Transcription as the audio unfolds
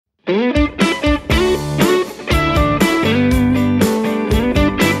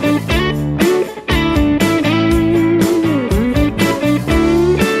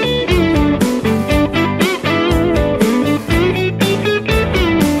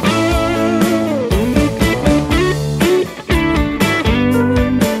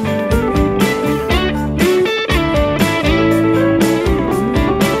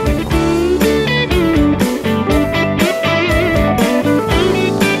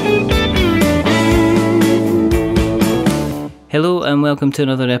and welcome to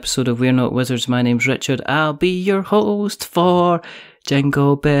another episode of We're Not Wizards. My name's Richard. I'll be your host for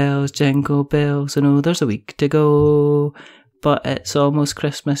Jingle Bells, I know there's a week to go, but it's almost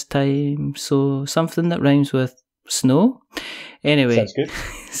Christmas time, so something that rhymes with snow. Anyway, sounds good.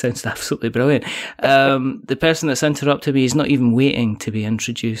 Sounds absolutely brilliant. The person that's interrupted me is not even waiting to be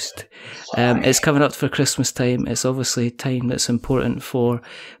introduced. It's coming up for Christmas time. It's obviously a time that's important for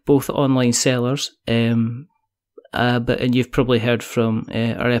both online sellers, and you've probably heard from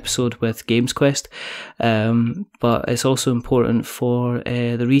our episode with Games Quest, but it's also important for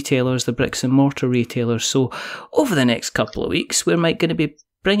the retailers, the bricks and mortar retailers. So over the next couple of weeks, we're going to be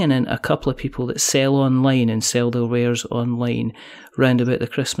bringing in a couple of people that sell online and sell their wares online round about the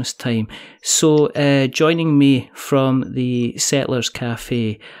Christmas time. So joining me from the Settlers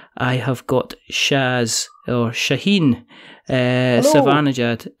Cafe, I have got Shazz, or Shaheen,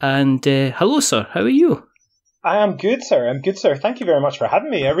 Savarnejad, and hello sir, how are you? I am good, sir. Thank you very much for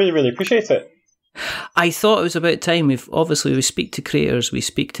having me. I really, really appreciate it. I thought it was about time. We speak to creators, we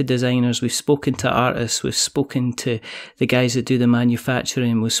speak to designers, we've spoken to artists, we've spoken to the guys that do the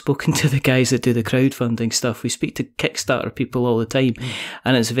manufacturing, we've spoken to the guys that do the crowdfunding stuff, we speak to Kickstarter people all the time,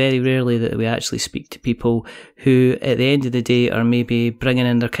 and it's very rarely that we actually speak to people who at the end of the day are maybe bringing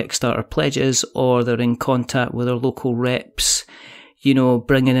in their Kickstarter pledges, or they're in contact with their local reps, you know,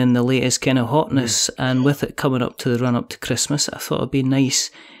 bringing in the latest kind of hotness. And with it coming up to the run up to Christmas, I thought it'd be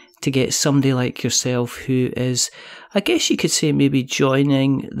nice to get somebody like yourself who is, I guess you could say, maybe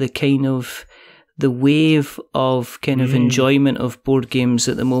joining the kind of the wave of kind of enjoyment of board games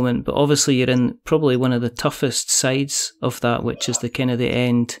at the moment. But obviously you're in probably one of the toughest sides of that, which is the kind of the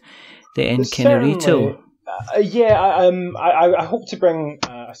end kind of retail. I hope to bring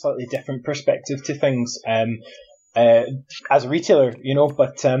a slightly different perspective to things. As a retailer, you know,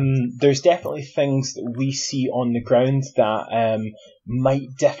 but there's definitely things that we see on the ground that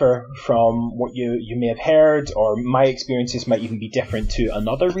might differ from what you may have heard, or my experiences might even be different to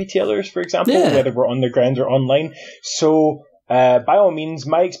another retailers, for example, whether we're on the ground or online. So by all means,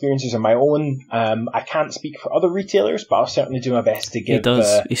 my experiences are my own. I can't speak for other retailers, but I'll certainly do my best to give... He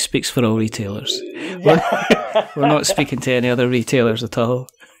does. He speaks for all retailers. We're not speaking to any other retailers at all.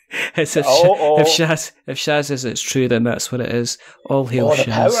 It's if Shazz says it's true, then that's what it is. All hail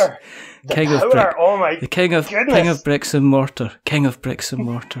Shazz. Power. King of bricks and mortar. King of bricks and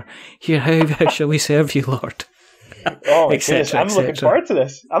mortar. Here, how shall we serve you, Lord? Oh my goodness, I'm looking forward to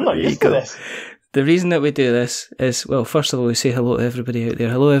this. I'm not used to this. The reason that we do this is, well, first of all, we say hello to everybody out there.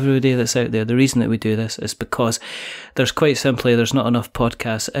 Hello, everybody that's out there. The reason that we do this is because there's not enough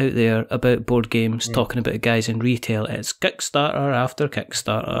podcasts out there about board games talking about guys in retail. It's Kickstarter after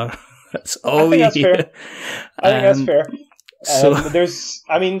Kickstarter. That's all we hear. I think that's fair.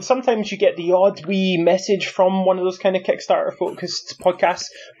 Sometimes you get the odd wee message from one of those kind of Kickstarter-focused podcasts,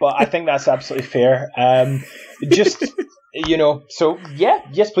 but I think that's absolutely fair. You know, so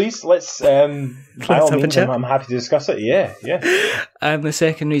yes, please. Let's by all means, I'm happy to discuss it. Yeah. And the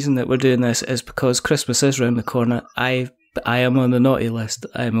second reason that we're doing this is because Christmas is round the corner. I am on the naughty list.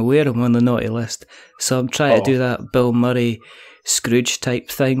 I'm aware I'm on the naughty list, so I'm trying to do that Bill Murray Scrooge type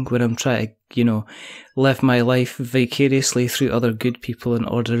thing where I'm trying to, you know, live my life vicariously through other good people in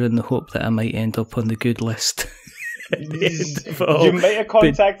order in the hope that I might end up on the good list. You might have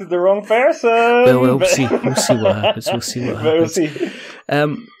contacted the wrong person. Well, we'll see what happens. Do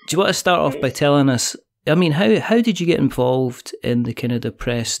you want to start off by telling us, I mean, how did you get involved in the kind of the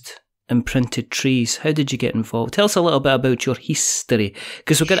pressed and printed trees? How did you get involved? Tell us a little bit about your history,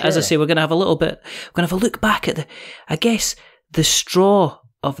 because we're going to, as I say, we're going to have a little bit, we're going to have a look back at the straw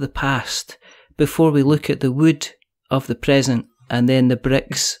of the past before we look at the wood of the present and then the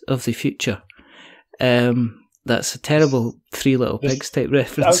bricks of the future. That's a terrible Three Little Pigs type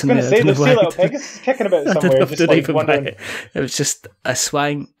reference. I was going to say, the Three Little Pigs kicking about somewhere. Just like wondering. It was just a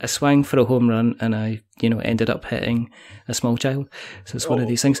swang for a home run, and I, ended up hitting a small child. So it's one of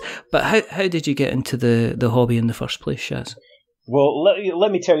these things. But how did you get into the hobby in the first place, Shaz? Well,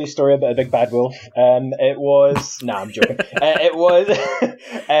 let me tell you a story about a big bad wolf. It was... I'm joking. It was...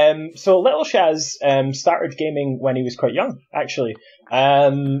 so little Shaz started gaming when he was quite young, actually.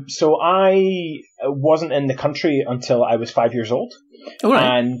 So I wasn't in the country until I was 5 years old. All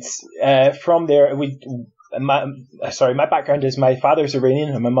right. And from there, my background is my father's Iranian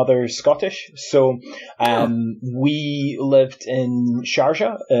and my mother's Scottish. So we lived in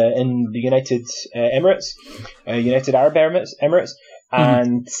Sharjah in the United Arab Emirates.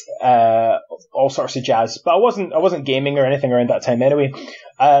 and all sorts of jazz. But I wasn't gaming or anything around that time anyway.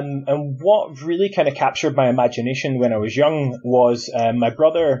 And what really kind of captured my imagination when I was young was my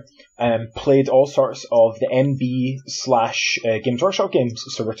brother played all sorts of the MB / Games Workshop games.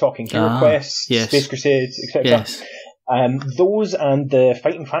 So we're talking Hero Quest, yes. Space Crusade, etc. Yes. Those and the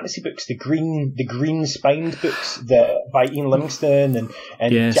fighting fantasy books, the green spined books by Ian Livingston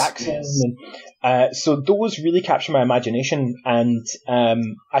and yes. Jackson, and so those really captured my imagination. And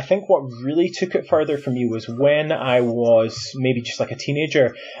I think what really took it further for me was when I was maybe just like a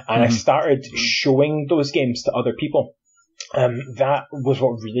teenager, and I started showing those games to other people. That was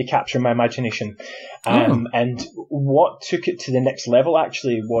what really captured my imagination. And what took it to the next level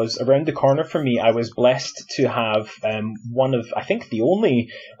actually was around the corner for me. I was blessed to have one of, I think, the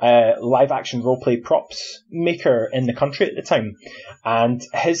only live action roleplay props maker in the country at the time. And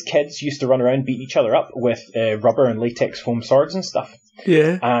his kids used to run around beating each other up with rubber and latex foam swords and stuff.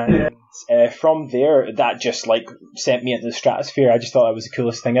 Yeah. And from there, that just like sent me into the stratosphere. I just thought that was the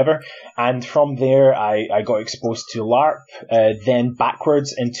coolest thing ever. And from there, I got exposed to LARP, then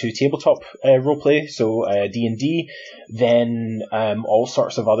backwards into tabletop roleplay, so D&D, then all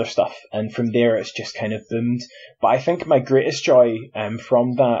sorts of other stuff. And from there, it's just kind of boomed. But I think my greatest joy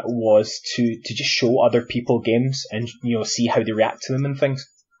from that was to just show other people games and see how they react to them and things.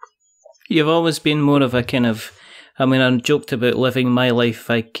 You've always been more of a kind of, I mean, I joked about living my life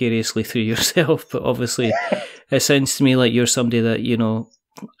vicariously through yourself, but obviously it sounds to me like you're somebody that,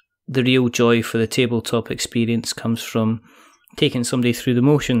 the real joy for the tabletop experience comes from taking somebody through the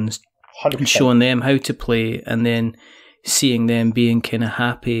motions 100%. And showing them how to play, and then seeing them being kind of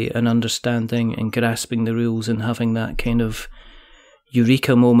happy and understanding and grasping the rules and having that kind of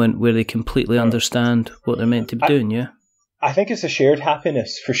eureka moment where they completely understand what they're meant to be doing, yeah? I think it's a shared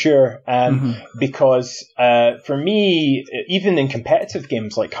happiness for sure, because for me, even in competitive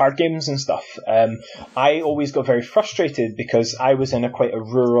games like card games and stuff, I always got very frustrated because I was in quite a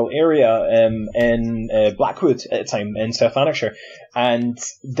rural area in Blackwood at the time in South Lanarkshire, and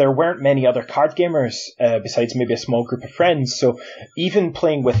there weren't many other card gamers besides maybe a small group of friends. So even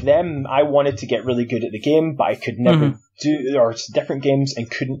playing with them, I wanted to get really good at the game, but I could never or different games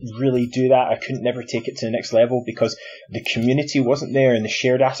and couldn't really do that. I couldn't never take it to the next level because the community wasn't there and the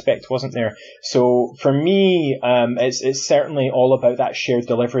shared aspect wasn't there. So for me, it's certainly all about that shared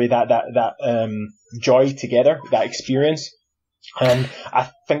delivery, that joy together, that experience. And I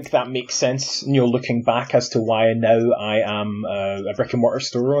think that makes sense, looking back as to why now I am a brick and mortar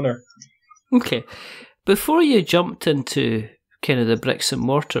store owner. Okay. Before you jumped into kind of the bricks and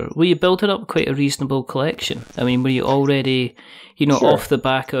mortar, were you building up quite a reasonable collection? I mean, were you already, Sure. off the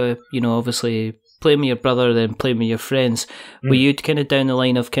back of, obviously playing with your brother, then playing with your friends, were you kind of down the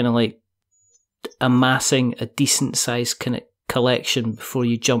line of kind of like amassing a decent sized kind of collection before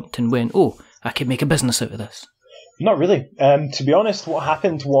you jumped and went, oh, I could make a business out of this? Not really. To be honest, what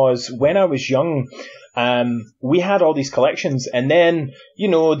happened was when I was young, we had all these collections, and then,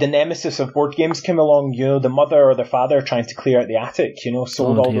 the nemesis of board games came along, the mother or the father trying to clear out the attic,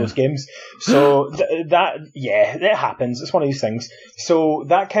 sold all those games. So it happens. It's one of these things. So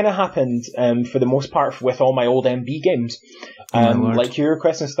that kind of happened for the most part with all my old MB games, like Hero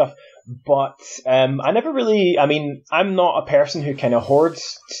Quest and stuff. But I never really, I'm not a person who kind of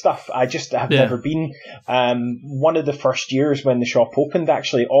hoards stuff. I just have never been. One of the first years when the shop opened,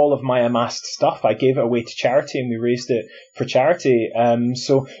 actually, all of my amassed stuff, I gave it away to charity and we raised it for charity.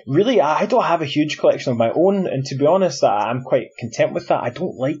 So really, I don't have a huge collection of my own. And to be honest, I'm quite content with that. I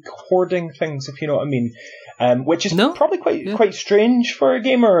don't like hoarding things, if you know what I mean. Which is probably quite strange for a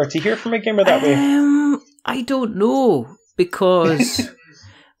gamer, to hear from a gamer that way. I don't know, because...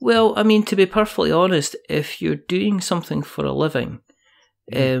 Well, to be perfectly honest, if you're doing something for a living,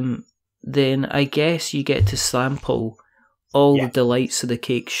 then I guess you get to sample all the delights of the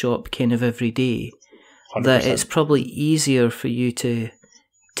cake shop kind of every day. 100%. That it's probably easier for you to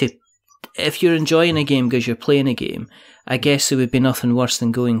if you're enjoying a game because you're playing a game, I guess it would be nothing worse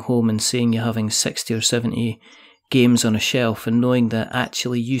than going home and saying you're having 60 or 70 games on a shelf and knowing that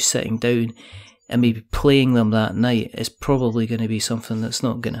actually you sitting down and maybe playing them that night is probably going to be something that's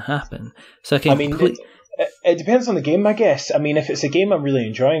not going to happen. So it depends on the game, I guess. If it's a game I'm really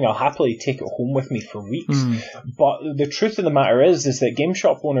enjoying, I'll happily take it home with me for weeks. But the truth of the matter is that game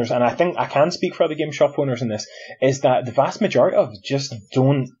shop owners, and I think I can speak for other game shop owners in this, is that the vast majority of them just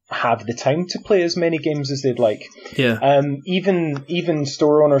don't have the time to play as many games as they'd like. Yeah. Even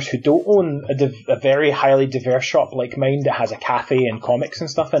store owners who don't own a very highly diverse shop like mine that has a cafe and comics and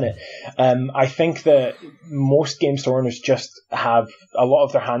stuff in it, I think that most game store owners just have a lot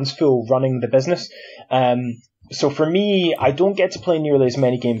of their hands full running the business. So for me, I don't get to play nearly as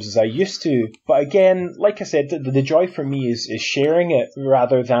many games as I used to. But again, like I said, the joy for me is sharing it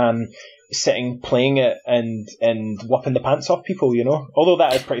rather than sitting, playing it, and whopping the pants off people, you know? Although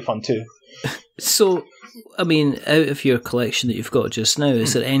that is pretty fun too. So, I mean, out of your collection that you've got just now,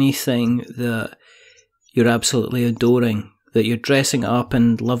 is there anything that you're absolutely adoring, that you're dressing up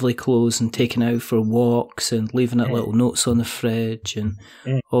in lovely clothes and taking out for walks and leaving it little notes on the fridge and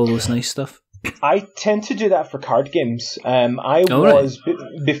all those nice stuff? I tend to do that for card games. Before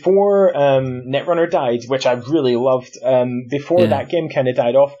Netrunner died, which I really loved, before that game kind of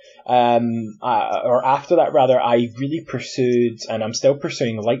died off, or after that rather, I really pursued, and I'm still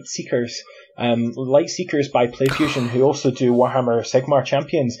pursuing, Lightseekers. Lightseekers by PlayFusion, who also do Warhammer Sigmar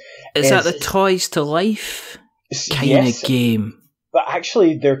Champions. Is that the Toys to Life kind of game? But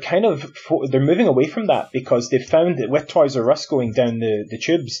actually, they're moving away from that because they found that with Toys R Us going down the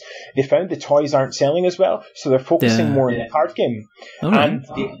tubes, they found the toys aren't selling as well, so they're focusing more on the card game and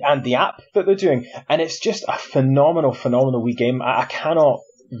the app that they're doing. And it's just a phenomenal wee game. I cannot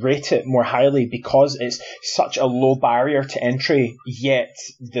rate it more highly because it's such a low barrier to entry, yet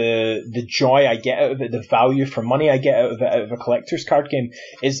the joy I get out of it, the value for money I get out of a collector's card game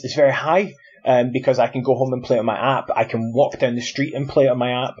is very high. Because I can go home and play it on my app, I can walk down the street and play it on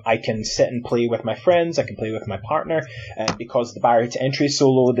my app, I can sit and play with my friends, I can play with my partner, because the barrier to entry is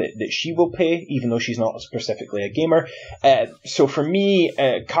so low that she will pay, even though she's not specifically a gamer. So for me,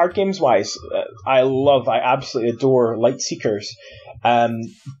 card games wise, I absolutely adore Lightseekers.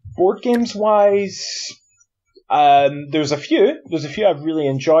 Board games wise, there's a few I've really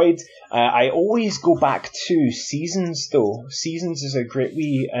enjoyed. I always go back to Seasons though. Seasons is a great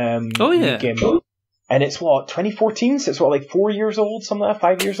wee game. And it's 2014, so it's like 4 years old, something like that,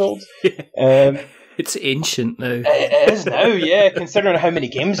 5 years old. It's ancient now. It is now, yeah, considering how many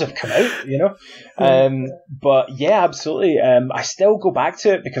games have come out, you know. But yeah, absolutely. I still go back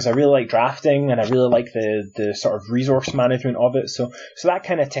to it because I really like drafting and I really like the sort of resource management of it. So that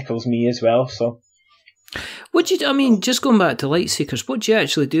kind of tickles me as well. So. Just going back to Lightseekers, what do you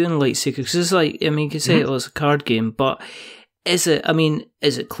actually do in Lightseekers? Because it's like, you can say it's a card game, but is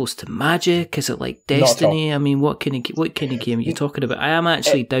it close to Magic? Is it like Destiny? What kind of game are you talking about? I am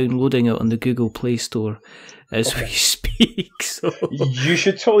actually downloading it on the Google Play Store as we speak. So you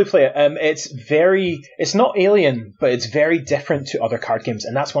should totally play it. It's not alien, but it's very different to other card games,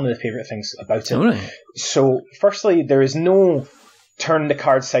 and that's one of the favourite things about it. Right. So, firstly, there is no turn the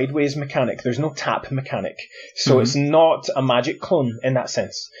card sideways mechanic. There's no tap mechanic. So it's not a Magic clone in that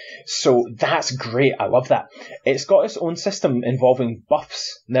sense. So that's great. I love that. It's got its own system involving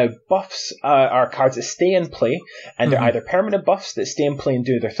buffs. Now, buffs are cards that stay in play, and they're either permanent buffs that stay in play and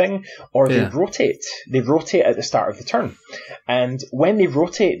do their thing, or they rotate. They rotate at the start of the turn. And when they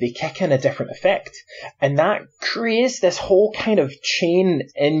rotate, they kick in a different effect. And that creates this whole kind of chain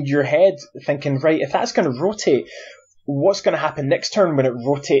in your head, thinking, right, if that's going to rotate, what's going to happen next turn when it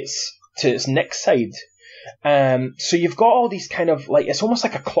rotates to its next side? So you've got all these kind of, like, it's almost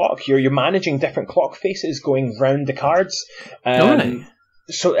like a clock. You're managing different clock faces going round the cards.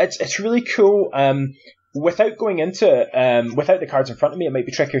 So it's really cool. Without going into it, without the cards in front of me, it might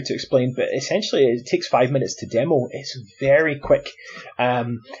be trickier to explain, but essentially it takes 5 minutes to demo. It's very quick.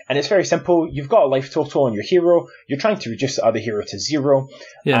 And it's very simple. You've got a life total on your hero. You're trying to reduce the other hero to 0.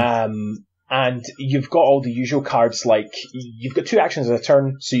 And you've got all the usual cards, like you've got 2 actions in a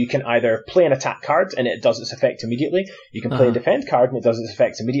turn, so you can either play an attack card and it does its effect immediately. You can play a defend card and it does its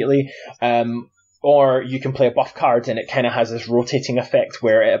effect immediately. Or you can play a buff card and it kind of has this rotating effect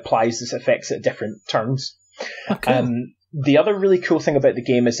where it applies its effects at different turns. Okay. The other really cool thing about the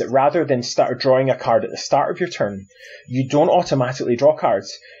game is that rather than start drawing a card at the start of your turn, you don't automatically draw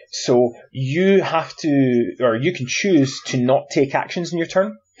cards. So you have to, or you can choose to not take actions in your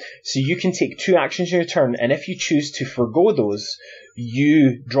turn. So you can take 2 actions in your turn, and if you choose to forgo those,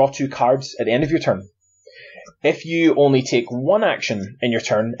 you draw 2 cards at the end of your turn. If you only take 1 action in your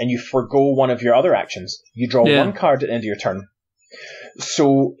turn and you forgo one of your other actions, you draw 1 card at the end of your turn.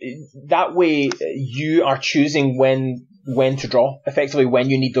 So that way you are choosing when to draw. Effectively, when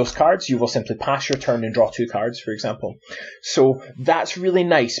you need those cards, you will simply pass your turn and draw 2 cards, for example. So that's really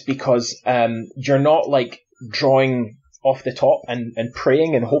nice because you're not like drawing off the top and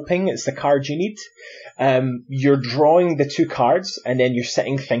praying and hoping it's the card you need. You're drawing the 2 cards and then you're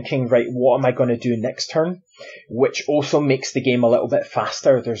sitting thinking, right, what am I going to do next turn? Which also makes the game a little bit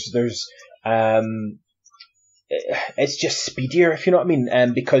faster. It's just speedier, if you know what I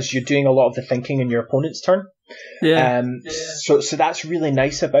mean, because you're doing a lot of the thinking in your opponent's turn. Yeah. So that's really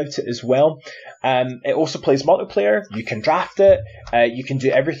nice about it as well. It also plays multiplayer. You can draft it. You can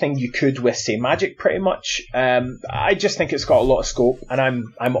do everything you could with, say, Magic, pretty much. I just think it's got a lot of scope, and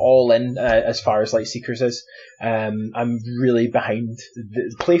I'm all in as far as Lightseekers is. I'm really behind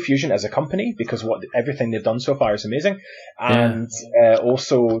PlayFusion as a company, because everything they've done so far is amazing, and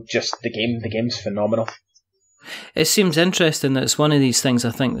also just the game. The game's phenomenal. It seems interesting that it's one of these things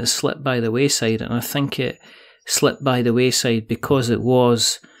I think that slipped by the wayside, and I think it slipped by the wayside because it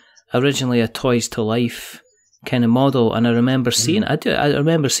was originally a Toys to Life kind of model, and I remember seeing it. I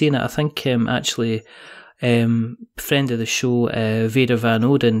remember seeing it. I think actually, friend of the show, Vader Van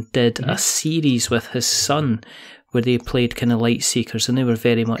Oden, did a series with his son where they played kind of Lightseekers, and they were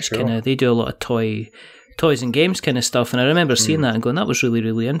very much kind of, they do a lot of toys and games kind of stuff, and I remember seeing that and going, that was really,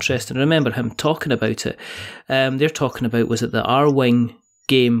 really interesting. I remember him talking about it. They're talking about, was it the R-Wing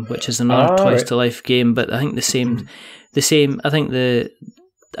game, which is another Toys to Life game, but I think the same. I think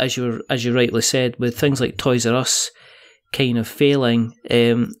as you rightly said, with things like Toys R Us kind of failing,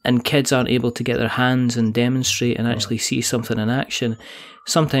 and kids aren't able to get their hands and demonstrate and actually see something in action,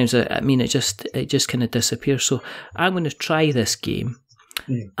 sometimes it just kind of disappears. So I'm going to try this game,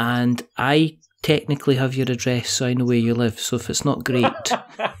 and I technically have your address, so I know where you live. So if it's not great,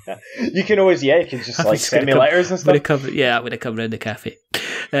 you can always you can just like send me letters and stuff. I'm going to come round the cafe.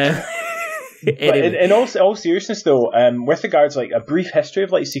 Anyway. But in all seriousness, though, with regards, like, a brief history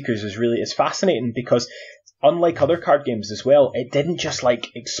of Lightseekers is fascinating, because unlike other card games as well, it didn't just like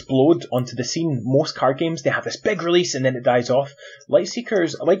explode onto the scene. Most card games, they have this big release and then it dies off.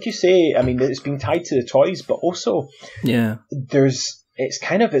 Lightseekers, like you say, I mean, it's been tied to the toys, but also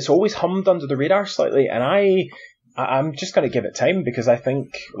it's always hummed under the radar slightly, and I'm just going to give it time, because I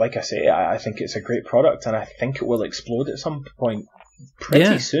think, like I say, I think it's a great product, and I think it will explode at some point.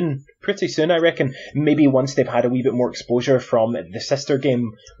 Pretty soon, I reckon. Maybe once they've had a wee bit more exposure from the sister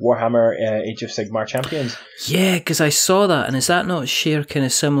game, Warhammer Age of Sigmar Champions. Yeah, because I saw that, and is that not share kind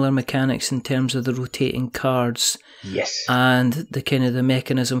of similar mechanics in terms of the rotating cards? Yes. And the kind of the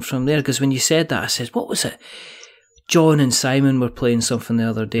mechanism from there? Because when you said that, I said, what was it? John and Simon were playing something the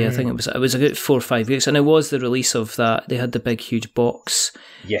other day. I think it was a good 4 or 5 weeks, and it was the release of that. They had the big, huge box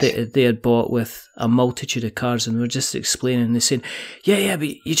they had bought with a multitude of cards, and we were just explaining, and they saying, yeah, but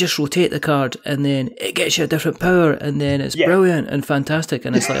you just rotate the card, and then it gets you a different power, and then it's brilliant and fantastic.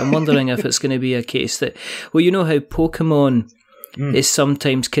 And it's like, I'm wondering if it's going to be a case that, well, you know how Pokemon is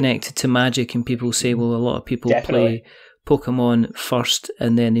sometimes connected to Magic, and people say, well, a lot of people play Pokemon first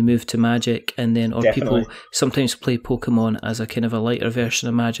and then they move to Magic, and then people sometimes play Pokemon as a kind of a lighter version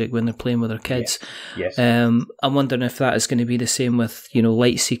of Magic when they're playing with their kids. Yes. I'm wondering if that is going to be the same with,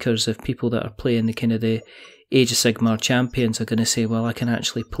 Lightseekers, if people that are playing the kind of the Age of Sigmar Champions are going to say, well, I can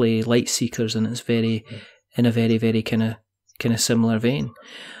actually play Lightseekers, and it's in a very, very kind of similar vein.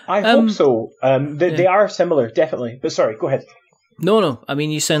 I hope so. They are similar, definitely. But sorry, go ahead. No. I mean,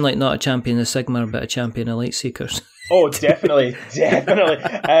 you sound like not a champion of Sigmar, but a champion of Lightseekers. Oh, definitely.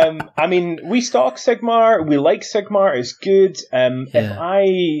 I mean, we stock Sigmar. We like Sigmar. It's good.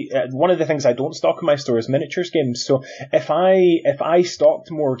 One of the things I don't stock in my store is miniatures games. So if I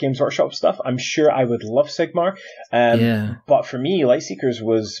stocked more Games Workshop stuff, I'm sure I would love Sigmar. But for me, Lightseekers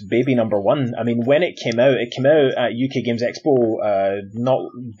was baby number one. I mean, when it came out at UK Games Expo, not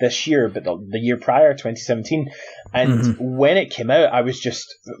this year, but the year prior, 2017. And when it came out, I was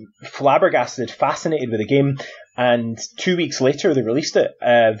just flabbergasted, fascinated with the game. And 2 weeks later, they released it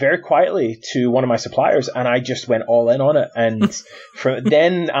very quietly to one of my suppliers, and I just went all in on it. And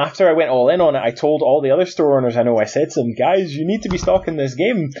then after I went all in on it, I told all the other store owners I said to them, guys, you need to be stocking this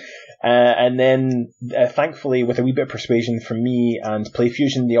game. And then, thankfully, with a wee bit of persuasion from me and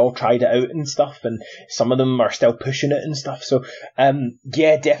PlayFusion, they all tried it out and stuff, and some of them are still pushing it and stuff. So,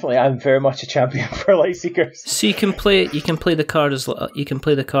 definitely, I'm very much a champion for Lightseekers. So you can play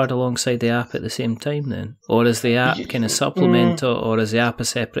the card alongside the app at the same time, then, or is the app kind of supplement, or is the app a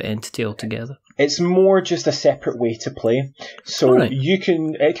separate entity altogether? It's more just a separate way to play. So you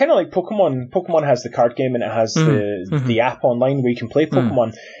can, kind of like Pokemon. Pokemon has the card game, and it has the app online where you can play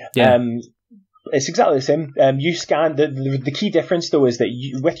Pokemon. It's exactly the same. You scan the key difference though is that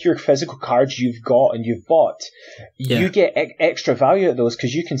with your physical cards you've got and you've bought, you get extra value at those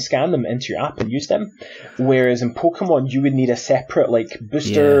because you can scan them into your app and use them. Whereas in Pokemon, you would need a separate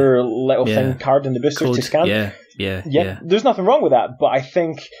booster little thing card in the booster to scan. Yeah. There's nothing wrong with that, but I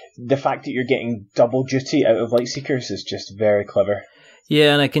think the fact that you're getting double duty out of Lightseekers is just very clever.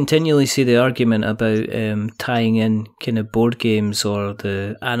 Yeah, and I continually see the argument about tying in kind of board games or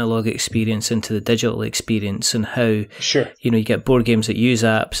the analog experience into the digital experience, and how, Sure. you get board games that use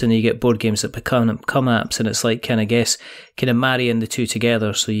apps, and you get board games that become apps, and it's like kind of marrying the two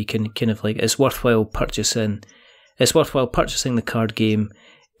together, so you can kind of like, it's worthwhile purchasing the card game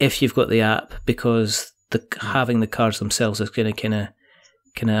if you've got the app, because having the cards themselves is going to kind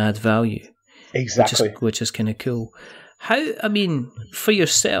of add value. Exactly. Which is kind of cool. For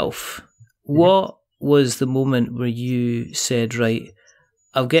yourself, what was the moment where you said, right,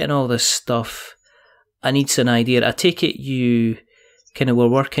 I'm getting all this stuff, I need an idea? I take it you kind of were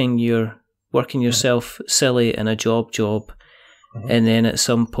working yourself silly in a job, and then at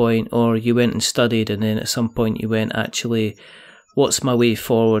some point, or you went and studied, and then at some point you went, actually, what's my way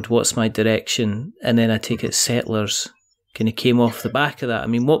forward? What's my direction? And then I take it Settlers kind of came off the back of that. I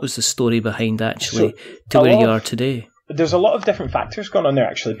mean, what was the story behind to where you are today? There's a lot of different factors going on there,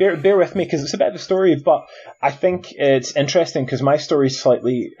 actually. Bear with me, because it's a bit of a story, but I think it's interesting because my story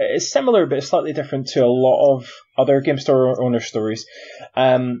is similar, but it's slightly different to a lot of other game store owner stories.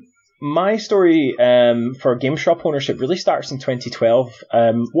 My story for game shop ownership really starts in 2012.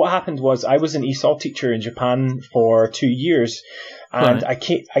 What happened was I was an ESOL teacher in Japan for 2 years. And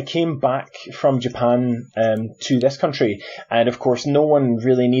right. I came back from Japan to this country, and of course, no one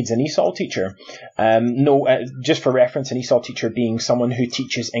really needs an ESOL teacher. Just for reference, an ESOL teacher being someone who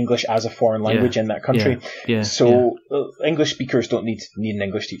teaches English as a foreign language in that country. English speakers don't need an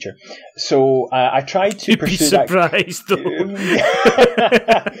English teacher. So I tried to pursue that. You'd be surprised, though.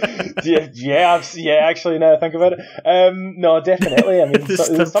 Actually, now I think about it, no, definitely. I mean,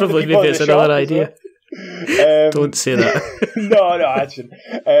 probably maybe it's another idea. Don't say that. no, I shouldn't.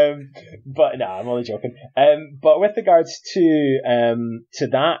 But no, I'm only joking. But with regards to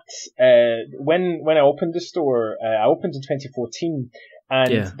that, when I opened the store, I opened in 2014,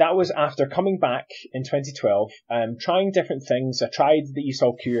 and that was after coming back in 2012, trying different things. I tried the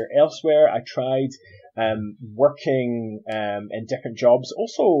ESOL career elsewhere. I tried working in different jobs,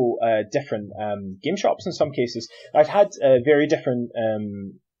 also different game shops in some cases. I've had very different,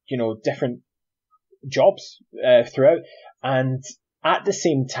 different jobs throughout, and at the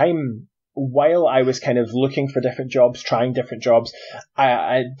same time, while I was kind of looking for different jobs, trying different jobs,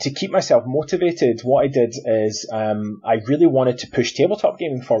 I to keep myself motivated, what I did is I really wanted to push tabletop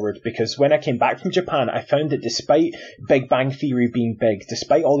gaming forward, because when I came back from Japan, I found that despite Big Bang Theory being big,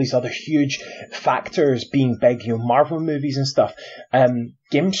 despite all these other huge factors being big, Marvel movies and stuff,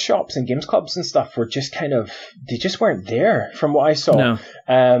 game shops and games clubs and stuff were just they just weren't there from what I saw.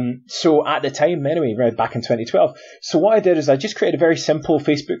 No. So at the time, anyway, right back in 2012. So what I did is I just created a very simple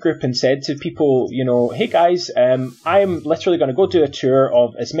Facebook group and said to people, hey guys, I'm literally going to go do a tour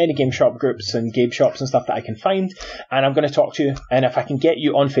of as many game shop groups and game shops and stuff that I can find, and I'm going to talk to you. And if I can get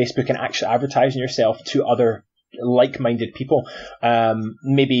you on Facebook and actually advertising yourself to other like-minded people,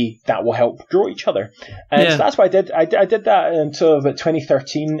 maybe that will help grow each other. And so that's what I did. I did that until about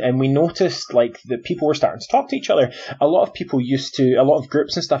 2013, and we noticed that people were starting to talk to each other. A lot of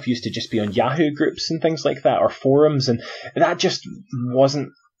groups and stuff used to just be on Yahoo groups and things like that, or forums, and that just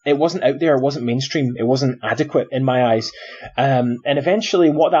wasn't out there. It wasn't mainstream. It wasn't adequate in my eyes. And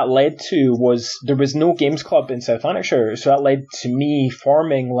eventually what that led to was there was no games club in South Lanarkshire, so that led to me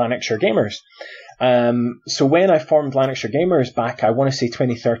forming Lanarkshire Gamers. So when I formed Lanarkshire Gamers back, I want to say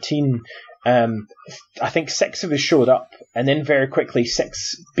 2013, I think 6 of us showed up, and then very quickly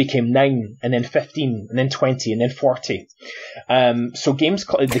 6 became 9, and then 15, and then 20, and then 40. So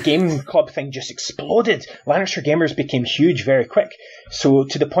the game club thing just exploded. Lanarkshire Gamers became huge very quick. So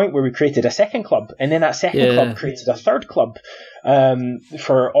to the point where we created a second club, and then that second club created a third club.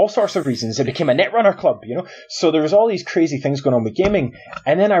 For all sorts of reasons. It became a Netrunner club, So there was all these crazy things going on with gaming.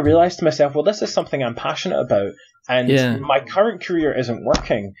 And then I realized to myself, well, this is something I'm passionate about, and my current career isn't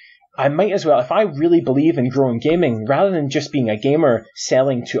working. I might as well, if I really believe in growing gaming, rather than just being a gamer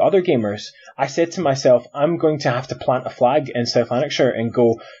selling to other gamers, I said to myself, I'm going to have to plant a flag in South Lanarkshire and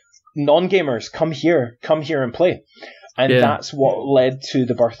go, non-gamers, come here and play. And that's what led to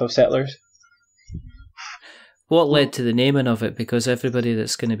the birth of Settlers. What led to the naming of it? Because everybody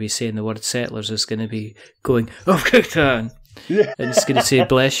that's going to be saying the word Settlers is going to be going, oh, Catan! And it's going to say,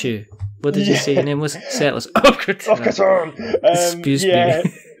 bless you. What did you say your name was? Settlers. Oh, Catan! Excuse me.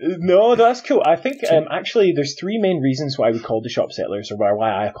 No, that's cool. I think actually there's 3 main reasons why we called the shop Settlers, or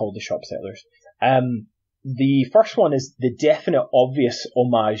why I called the shop Settlers. The first one is the definite, obvious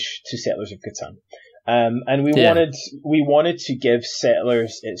homage to Settlers of Catan. And we wanted to give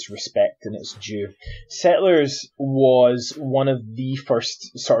Settlers its respect. and its due. Settlers was one of the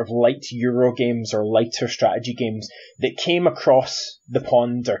first sort of light Euro games or lighter strategy games that came across the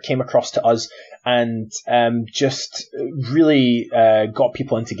pond or came across to us and just really got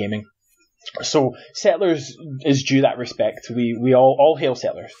people into gaming. So Settlers is due that respect. We all hail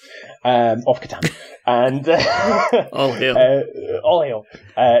Settlers of Catan, and all hail, all hail.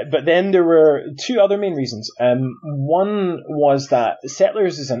 But then there were two other main reasons. One was that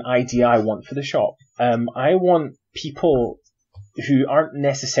Settlers is an idea I want for the shop. I want people who aren't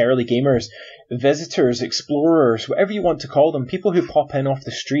necessarily gamers, visitors, explorers, whatever you want to call them, people who pop in off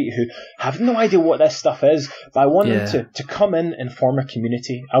the street who have no idea what this stuff is, but I want them to come in and form a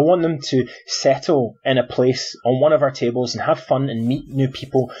community. I want them to settle in a place on one of our tables and have fun and meet new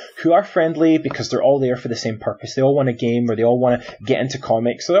people who are friendly because they're all there for the same purpose. They all want a game, or they all want to get into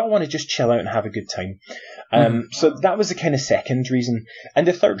comics, so they all want to just chill out and have a good time. So that was the kind of second reason. And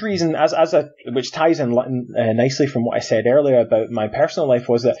the third reason, which ties in nicely from what I said earlier about my personal life,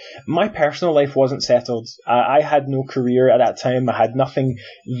 was that my personal life wasn't settled. I had no career at that time. I had nothing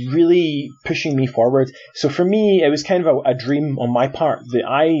really pushing me forward. So for me, it was kind of a dream on my part that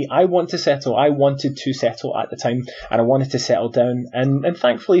I want to settle. I wanted to settle at the time, and I wanted to settle down. And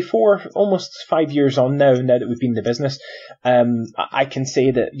thankfully, for almost 5 years on now that we've been in the business, I can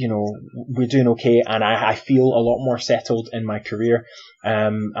say that, you know, we're doing okay, and I feel a lot more settled in my career.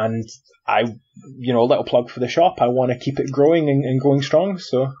 And I, you know, a little plug for the shop. I want to keep it growing and going strong.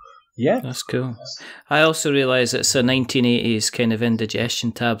 So, yeah. That's cool. I also realise it's a 1980s kind of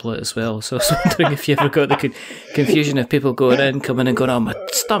indigestion tablet as well. So I was wondering if you ever got the confusion of people coming in and going, oh, my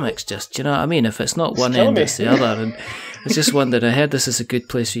stomach's just, you know what I mean? If it's not one end, it's the other. And I was just wondering, I heard this is a good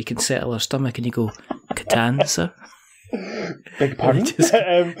place where you can settle our stomach, and you go, Catan, sir? Beg pardon?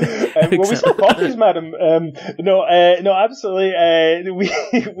 Well, we sell coffees, madam. No, absolutely.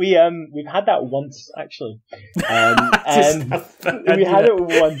 We've had that once, actually, and we had it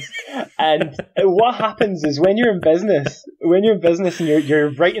once. And what happens is when you're in business and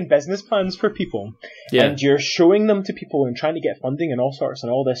you're writing business plans for people, and you're showing them to people and trying to get funding and all sorts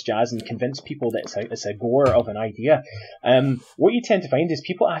and all this jazz and convince people that it's a goer of an idea. What you tend to find is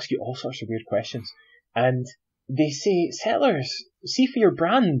people ask you all sorts of weird questions, and they say, Settlers, see for your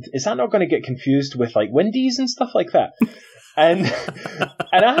brand, is that not going to get confused with like Wendy's and stuff like that? And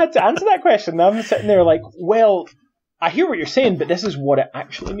I had to answer that question. And I'm sitting there like, well, I hear what you're saying, but this is what it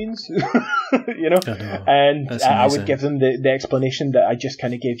actually means. You know? And I would give them the explanation that I just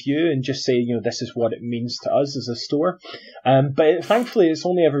kind of gave you, and just say, you know, this is what it means to us as a store. But thankfully, it's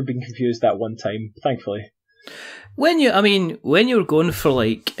only ever been confused that one time, thankfully. When you're going for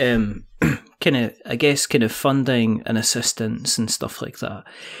like kind of funding and assistance and stuff like that,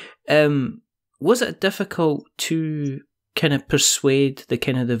 was it difficult to kind of persuade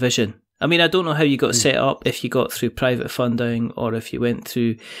the vision? I mean, I don't know how you got set up, if you got through private funding or if you went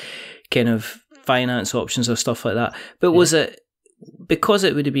through kind of finance options or stuff like that. But was it, because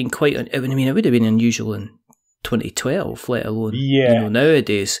it would have been it would have been unusual in 2012, let alone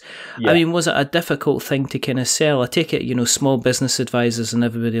nowadays. I mean, was it a difficult thing to kind of sell? I take it, you know, small business advisors and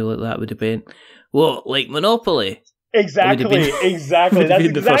everybody like that would have been, what, like Monopoly? Exactly. That's exactly what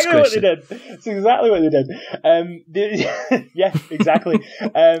they did. It's exactly what they did. Yeah, exactly.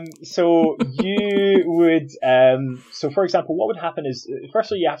 So you would, so for example, what would happen is,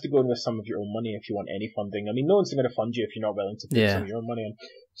 firstly, you have to go in with some of your own money if you want any funding. I mean, no one's going to fund you if you're not willing to put some of your own money in.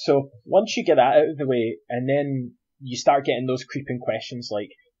 So once you get that out of the way, and then you start getting those creeping questions like,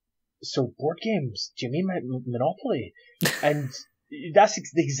 so board games, do you mean Monopoly? And that's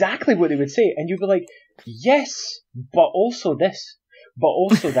exactly what they would say. And you'd be like, yes, but also this, but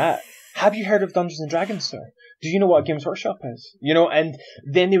also that. Have you heard of Dungeons and Dragons, sir? Do you know what a Games Workshop is? You know, and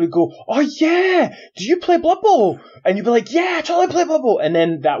then they would go, oh yeah, do you play Blood Bowl? And you'd be like, yeah, I totally play Blood Bowl. And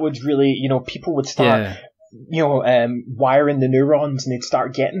then that would really, you know, people would start, you know, wiring the neurons, and they'd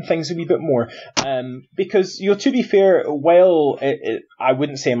start getting things a wee bit more. Because, you know, to be fair, while I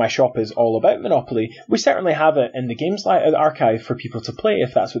wouldn't say my shop is all about Monopoly, we certainly have it in the games archive for people to play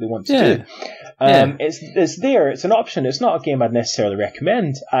if that's what they want to do. It's there, it's an option. It's not a game I'd necessarily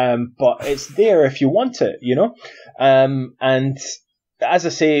recommend, but it's there if you want it, you know? And as I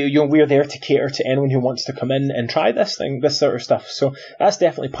say, you know, we're there to cater to anyone who wants to come in and try this sort of stuff. So that's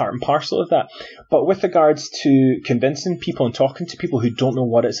definitely part and parcel of that. But with regards to convincing people and talking to people who don't know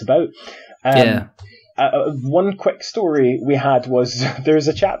what it's about, one quick story we had was there was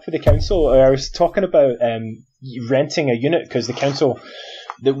a chat for the council. I was talking about renting a unit because the council,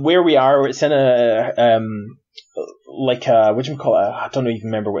 where we are, it's in a like a, what do you call it? I don't even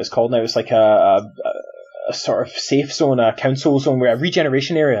remember what it's called now. It's like a sort of safe zone, a council zone, where a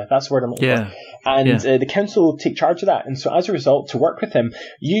regeneration area. That's the word I'm looking for. And the council take charge of that. And so as a result, to work with him,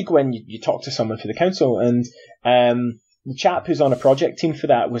 you go in, you talk to someone for the council, and the chap who's on a project team for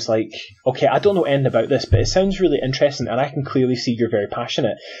that was like, okay, I don't know anything about this, but it sounds really interesting, and I can clearly see you're very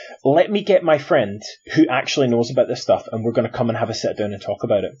passionate. Let me get my friend who actually knows about this stuff, and we're going to come and have a sit down and talk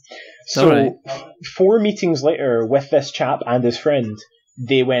about it. So 4 meetings later with this chap and his friend,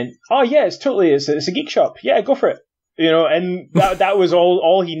 they went, oh yeah, it's a geek shop. Yeah, go for it. You know, and that was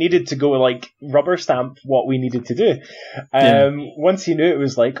all he needed to go, like, rubber stamp what we needed to do. Once he knew, it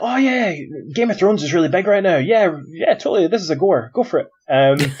was like, oh yeah, Game of Thrones is really big right now. Yeah, totally. This is a goer. Go for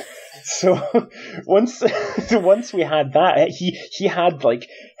it. So once we had that, he had, like,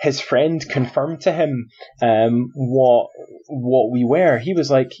 his friend confirm to him what we were. He was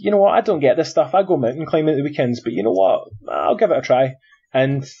like, you know what, I don't get this stuff. I go mountain climbing at the weekends, but you know what, I'll give it a try.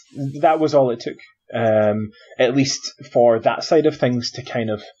 And that was all it took. At least for that side of things to kind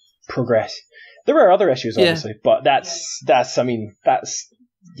of progress. There were other issues, obviously, but that's the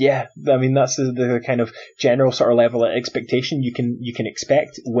kind of general sort of level of expectation you can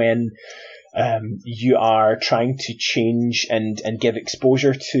expect when you are trying to change and give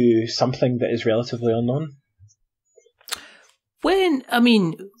exposure to something that is relatively unknown.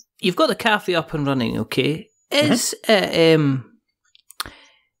 You've got the cafe up and running, okay?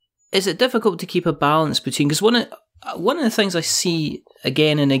 Is it difficult to keep a balance between, because one of the things I see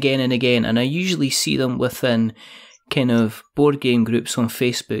again and again and again, and I usually see them within kind of board game groups on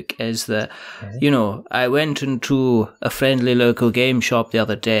Facebook, is that, you know, I went into a friendly local game shop the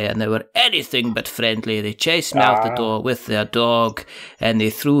other day and they were anything but friendly. They chased me out the door with their dog and they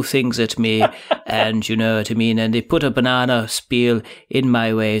threw things at me and, you know what I mean, and they put a banana spear in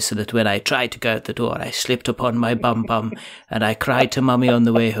my way so that when I tried to go out the door, I slipped upon my bum and I cried to mummy on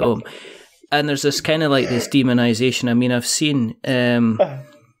the way home. And there's this kind of like this demonization. I mean, I've seen...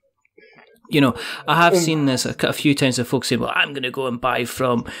 you know, I have seen this a few times of folks saying, well, I'm going to go and buy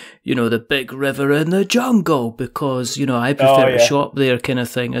from, you know, the big river in the jungle because, you know, I prefer to shop there kind of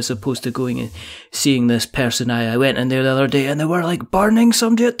thing, as opposed to going and seeing this person. I went in there the other day and they were like burning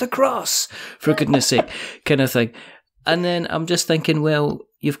somebody at the cross, for goodness sake, kind of thing. And then I'm just thinking, well,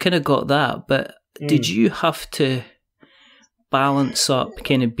 you've kind of got that, but did you have to balance up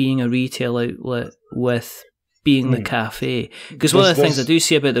kind of being a retail outlet with being the cafe? Because one of the things I do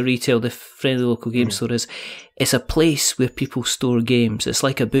see about the retail, the friendly local game store, is it's a place where people store games. It's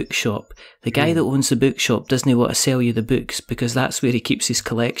like a bookshop. The guy that owns the bookshop doesn't want to sell you the books because that's where he keeps his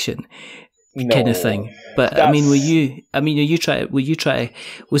collection, kind of thing. But I mean, was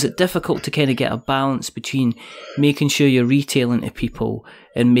it difficult to kind of get a balance between making sure you're retailing to people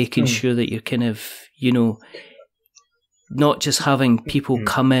and making sure that you're kind of, you know, not just having people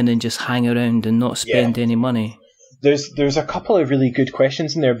come in and just hang around and not spend any money? There's a couple of really good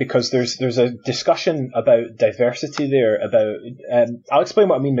questions in there, because there's a discussion about diversity there. About I'll explain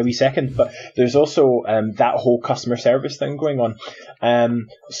what I mean in a wee second, but there's also that whole customer service thing going on.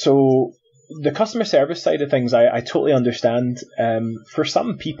 So the customer service side of things, I totally understand. For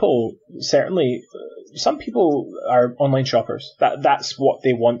some people, certainly. Some people are online shoppers. That's what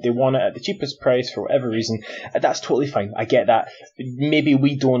they want. They want it at the cheapest price for whatever reason. That's totally fine. I get that. Maybe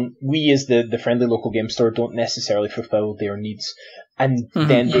we as the friendly local game store don't necessarily fulfill their needs. And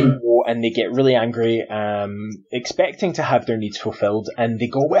then they go and they get really angry, expecting to have their needs fulfilled, and they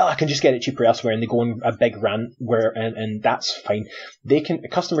go, well, I can just get it cheaper elsewhere, and they go on a big rant and that's fine.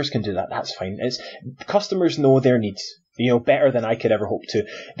 Customers can do that. That's fine. Customers know their needs, you know, better than I could ever hope to.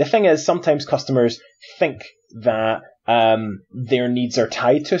 The thing is, sometimes customers think that their needs are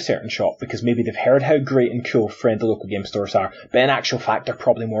tied to a certain shop because maybe they've heard how great and cool friendly local game stores are, but in actual fact, they're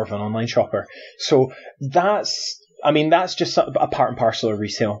probably more of an online shopper. So that's just a part and parcel of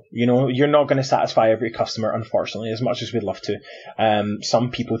resale. You know, you're not going to satisfy every customer, unfortunately, as much as we'd love to.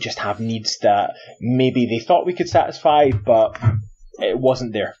 Some people just have needs that maybe they thought we could satisfy, but it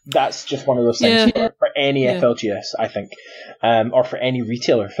wasn't there. That's just one of those things for any FLGS, I think, or for any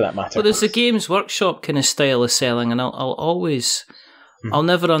retailer for that matter. Well, there's a Games Workshop kind of style of selling, and I'll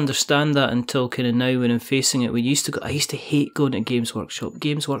never understand that until kind of now when I'm facing it. I used to hate going to Games Workshop.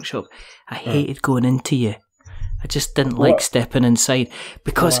 I hated going into you. I just didn't like stepping inside,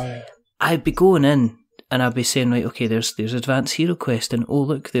 because I'd be going in and I'd be saying, right, okay, there's Advanced Hero Quest, and oh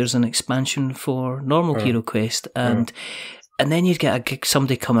look, there's an expansion for normal Hero Quest, and then you'd get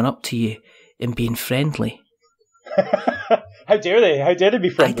somebody coming up to you and being friendly. How dare they? How dare they be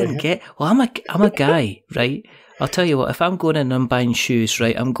friendly? I didn't get. Well, I'm a guy, right? I'll tell you what. If I'm going in and I'm buying shoes,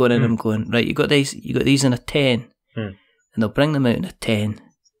 right? I'm going right. You got these in a 10, and they'll bring them out in a 10,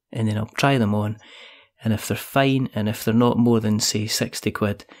 and then I'll try them on. and if they're fine, and if they're not more than, say, 60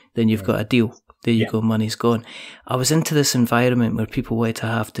 quid, then you've got a deal. There you go, money's gone. I was into this environment where people wanted to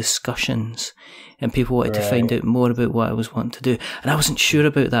have discussions and people wanted to find out more about what I was wanting to do. And I wasn't sure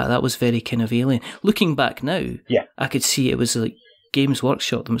about that. That was very kind of alien. Looking back now, I could see it was like Games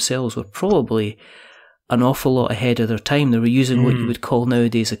Workshop themselves were probably an awful lot ahead of their time. They were using what you would call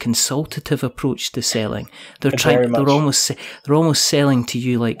nowadays a consultative approach to selling. They're almost selling to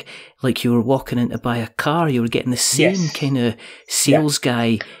you like you were walking in to buy a car. You were getting the same kind of sales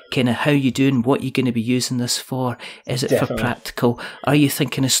guy, kind of how you doing, what you're going to be using this for. Is it for practical? Are you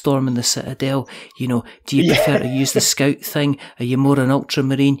thinking of storming the Citadel? You know, do you prefer to use the scout thing? Are you more an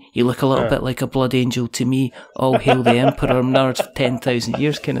ultramarine? You look a little bit like a blood angel to me. All hail the Emperor, nerds for 10,000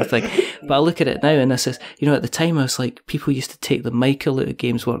 years kind of thing. But I look at it now and I says, you know, at the time I was like, people used to take the Michael out of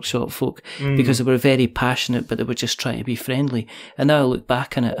Games Workshop folk because they were very passionate, but they were just trying to be friendly. And now I look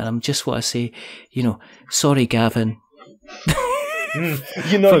back on it and I'm just what I say, you know, sorry, Gavin.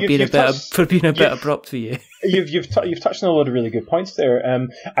 You know, for being a bit abrupt with you. You've touched on a lot of really good points there.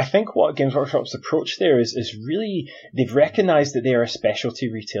 I think what Games Workshop's approach there is really, they've recognised that they are a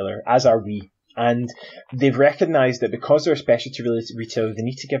specialty retailer, as are we. And they've recognised that because they're a specialty retailer, they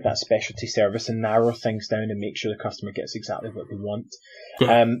need to give that specialty service and narrow things down and make sure the customer gets exactly what they want.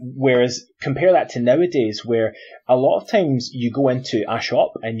 Yeah. Whereas compare that to nowadays, where a lot of times you go into a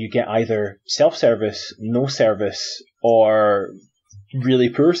shop and you get either self-service, no service, or really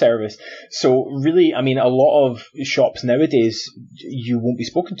poor service. So really, I mean, a lot of shops nowadays you won't be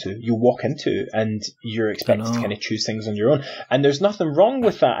spoken to. You walk into and you're expected to kind of choose things on your own. And there's nothing wrong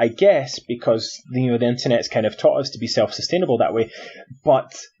with that, I guess, because, you know, the internet's kind of taught us to be self-sustainable that way.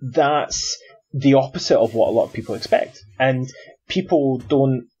 But that's the opposite of what a lot of people expect. And people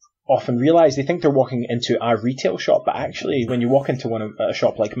don't often realise, they think they're walking into a retail shop, but actually when you walk into a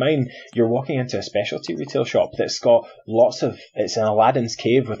shop like mine, you're walking into a specialty retail shop that's got it's an Aladdin's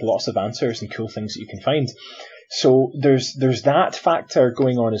cave with lots of answers and cool things that you can find. So there's that factor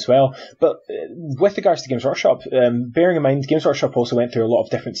going on as well. But with regards to Games Workshop, bearing in mind, Games Workshop also went through a lot of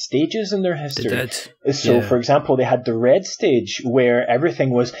different stages in their history. They did. So, for example, they had the red stage where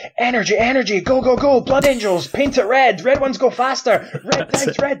everything was energy, energy, go, go, go, blood angels, paint it red ones go faster,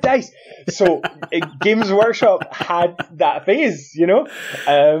 red dice. So Games Workshop had that phase, you know?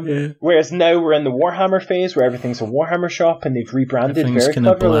 Whereas now we're in the Warhammer phase where everything's a Warhammer shop and they've rebranded very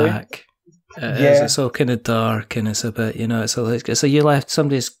cleverly. Black. It's all kind of dark and it's a bit, you know, so you left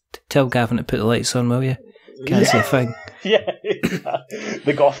somebody's tell Gavin to put the lights on, will you? Can't see a thing.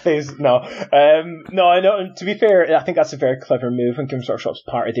 The goth phase. No, I know. To be fair, I think that's a very clever move on Games Workshop's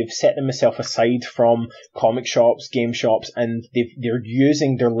part. They've set themselves aside from comic shops, game shops, and they're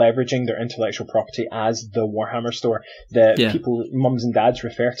leveraging their intellectual property as the Warhammer store. People, mums and dads,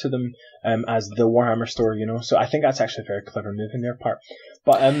 refer to them as the Warhammer store. You know, so I think that's actually a very clever move on their part.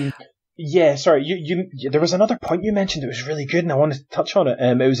 But yeah, sorry. You there was another point you mentioned that was really good, and I wanted to touch on it.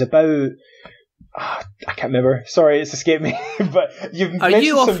 It was about. I can't remember. Sorry, it's escaped me. But are you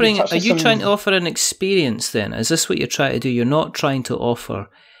trying to offer an experience then? Is this what you're trying to do? You're not trying to offer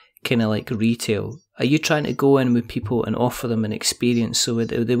kind of like retail. Are you trying to go in with people and offer them an experience so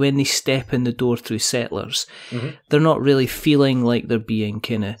that when they step in the door through Settlers, they're not really feeling like they're being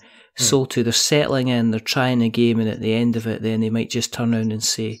kind of sold to? They're settling in, they're trying a game, and at the end of it, then they might just turn around and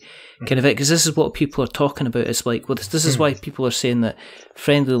say, kind of it, because this is what people are talking about. It's like, well, this is why people are saying that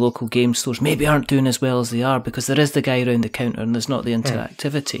friendly local game stores maybe aren't doing as well as they are, because there is the guy around the counter and there's not the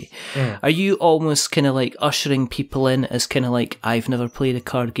interactivity. Are you almost kind of like ushering people in as kind of like, I've never played a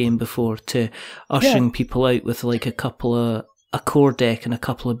card game before, to ushering people out with like a core deck and a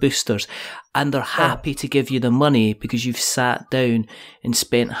couple of boosters, and they're happy to give you the money because you've sat down and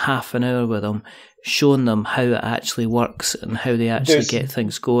spent half an hour with them, showing them how it actually works and how they actually get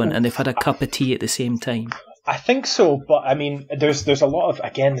things going, and they've had a cup of tea at the same time? I think so, but I mean, there's a lot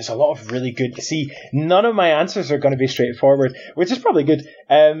of really good. See, none of my answers are going to be straightforward, which is probably good.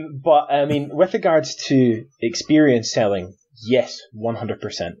 But I mean, with regards to experience selling, yes,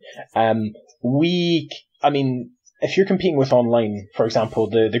 100%. If you're competing with online, for example,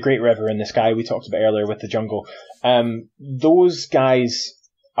 the Great River and the Sky we talked about earlier with the Jungle, those guys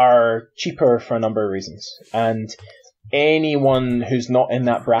are cheaper for a number of reasons. And anyone who's not in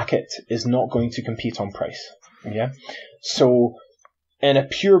that bracket is not going to compete on price. Yeah. So in a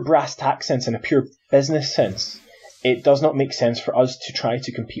pure brass tack sense, in a pure business sense, it does not make sense for us to try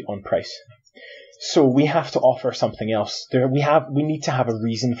to compete on price. So we have to offer something else. We need to have a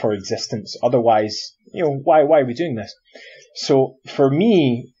reason for existence. Otherwise, you know, why are we doing this? So for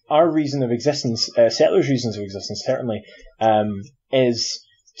me, our reason of existence, Settlers' reasons of existence certainly, is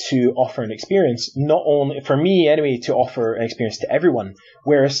to offer an experience, not only for me anyway, to offer an experience to everyone,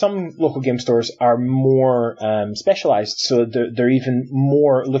 whereas some local game stores are more specialized, so they're even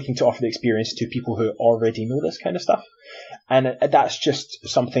more looking to offer the experience to people who already know this kind of stuff, and that's just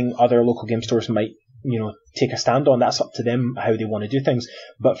something other local game stores might take a stand on. That's up to them how they want to do things.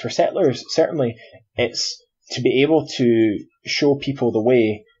 But for settlers, certainly it's to be able to show people the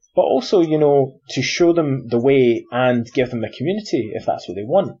way, but also, to show them the way and give them a community if that's what they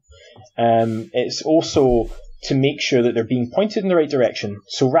want. It's also to make sure that they're being pointed in the right direction.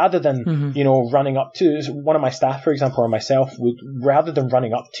 So rather than, running up to one of my staff, for example, or myself, rather than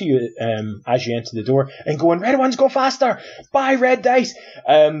running up to you as you enter the door and going, red ones go faster, buy red dice,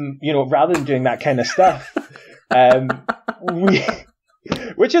 rather than doing that kind of stuff,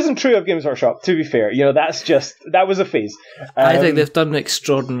 which isn't true of Games Workshop, to be fair. That was a phase. I think they've done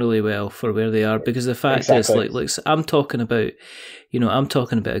extraordinarily well for where they are, because the fact is, I'm talking about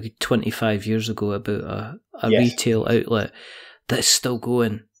a good 25 years ago, about a retail outlet that's still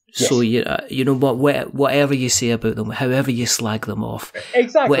going. Yes. So whatever you say about them, however you slag them off,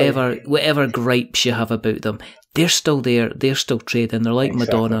 whatever gripes you have about them, they're still there. They're still trading. They're like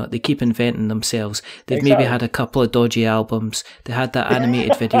Madonna. They keep inventing themselves. They've maybe had a couple of dodgy albums. They had that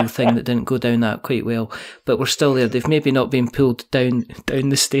animated video thing that didn't go down that quite well, but we're still there. They've maybe not been pulled down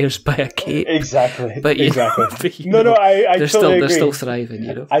the stairs by a cape. Exactly. But I they're totally agree. They're still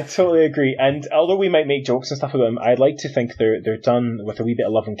thriving. I totally agree. And although we might make jokes and stuff about them, I'd like to think they're done with a wee bit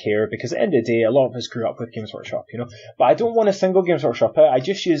of love and care, because at the end of the day, a lot of us grew up with Games Workshop, But I don't want to single Games Workshop out. I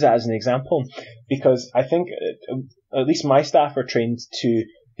just use that as an example, because I think at least my staff are trained to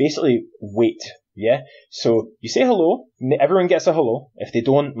basically wait. Yeah. So you say hello, everyone gets a hello. If they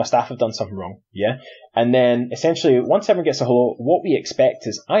don't, my staff have done something wrong. Yeah. And then essentially, once everyone gets a hello, what we expect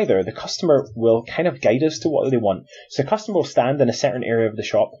is either the customer will kind of guide us to what they want. So the customer will stand in a certain area of the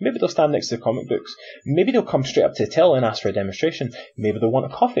shop. Maybe they'll stand next to the comic books. Maybe they'll come straight up to the till and ask for a demonstration. Maybe they'll want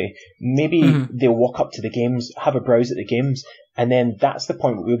a coffee. Maybe they'll walk up to the games, have a browse at the games. And then that's the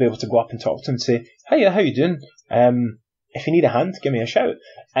point where we'll be able to go up and talk to them and say, hey, how you doing? If you need a hand, give me a shout.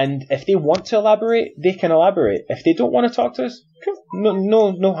 And if they want to elaborate, they can elaborate. If they don't want to talk to us,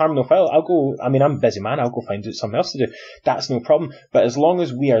 no harm, no foul. I'm a busy man, I'll go find something else to do. That's no problem. But as long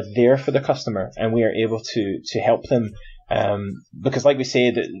as we are there for the customer and we are able to help them, because like we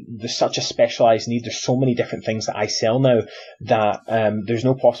say, that there's such a specialised need. There's so many different things that I sell now that there's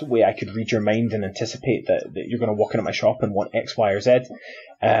no possible way I could read your mind and anticipate that you're going to walk into my shop and want X, Y, or Z.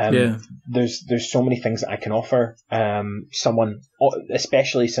 There's so many things that I can offer someone,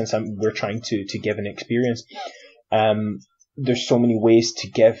 especially since we're trying to give an experience. There's so many ways to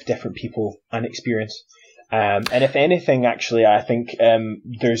give different people an experience. And if anything, actually, I think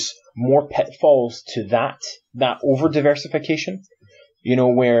there's more pitfalls to that over diversification,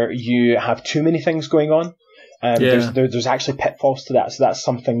 where you have too many things going on. There's actually pitfalls to that. So that's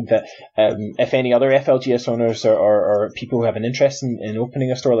something that if any other FLGS owners or people who have an interest in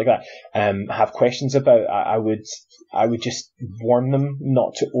opening a store like that have questions about, I would just warn them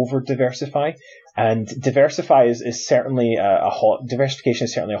not to over diversify. And diversification is certainly a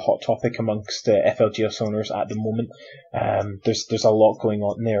hot topic amongst FLGS owners at the moment. There's a lot going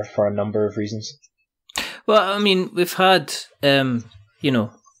on there for a number of reasons. Well, I mean, we've spoken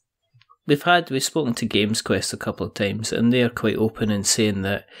to Games Quest a couple of times, and they're quite open in saying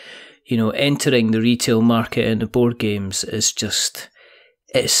that, entering the retail market into board games is just,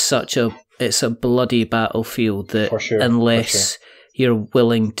 it's a bloody battlefield that unless you're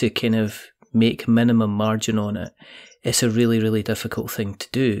willing to kind of make minimum margin on it, it's a really, really difficult thing to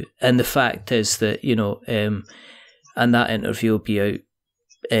do. And the fact is that, and that interview will be out,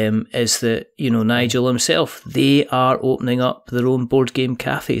 is that, Nigel himself, they are opening up their own board game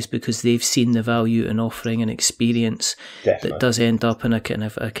cafes because they've seen the value in offering an experience that does end up in a kind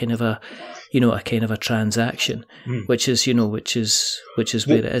of a transaction, which is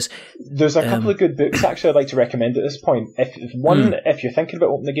where it is. There's a couple of good books actually I'd like to recommend at this point. If you're thinking about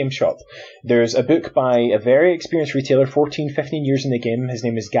opening a game shop, there's a book by a very experienced retailer, 15 years in the game. His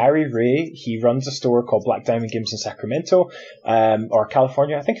name is Gary Ray. He runs a store called Black Diamond Games in Sacramento, or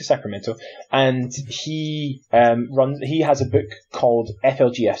California, I think it's Sacramento, and he has a book called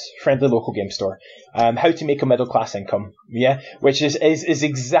FLGS, Friendly Local Game Store. How to make a middle class income, which is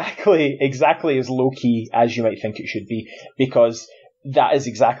exactly as low key as you might think it should be, because that is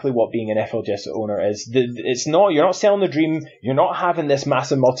exactly what being an FLGS owner is. You're not selling the dream. You're not having this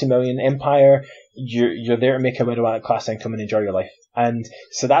massive multi-million empire. You're there to make a middle class income and enjoy your life. And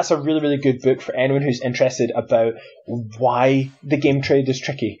so that's a really, really good book for anyone who's interested about why the game trade is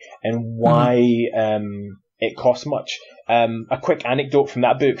tricky and why it costs much. A quick anecdote from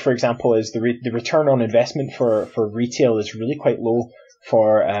that book, for example, is the return on investment for retail is really quite low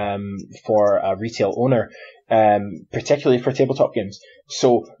for a retail owner, particularly for tabletop games.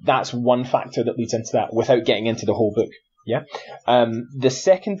 So that's one factor that leads into that, without getting into the whole book. Yeah. The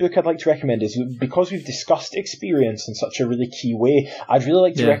second book I'd like to recommend is, because we've discussed experience in such a really key way, I'd really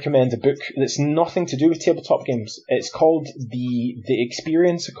like to recommend a book that's nothing to do with tabletop games. It's called The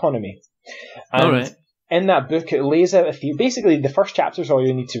Experience Economy. And all right. In that book, it lays out a theory. Basically, the first chapter is all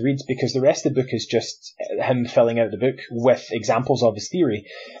you need to read, because the rest of the book is just him filling out the book with examples of his theory.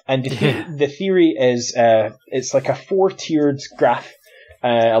 And the theory is, it's like a 4-tiered graph,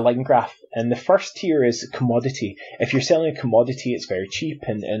 a line graph. And the first tier is commodity. If you're selling a commodity, it's very cheap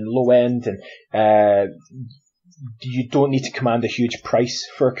and low end, and you don't need to command a huge price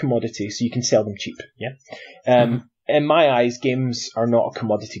for a commodity, so you can sell them cheap. Yeah. In my eyes, games are not a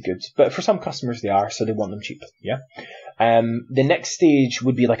commodity good, but for some customers they are, so they want them cheap. Yeah. The next stage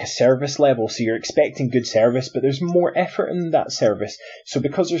would be like a service level, so you're expecting good service, but there's more effort in that service. So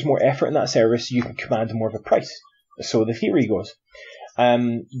because there's more effort in that service, you can command more of a price. So the theory goes.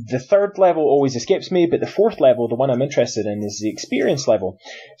 The third level always escapes me, but the fourth level, the one I'm interested in, is the experience level.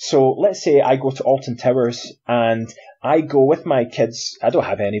 So let's say I go to Alton Towers and I go with my kids. I don't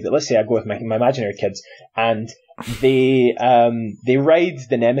have any, but let's say I go with my imaginary kids, and they ride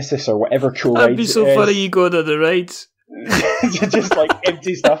the Nemesis or whatever cool ride. That'd be so funny. You go to the rides. Just like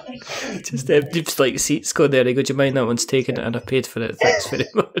empty stuff. Just empty like seats. Go there. I go, do you mind, that one's taken and I paid for it, thanks very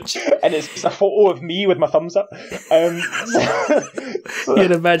much. And it's a photo of me with my thumbs up.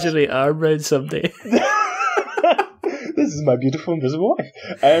 Your imaginary arm round someday. This is my beautiful invisible wife.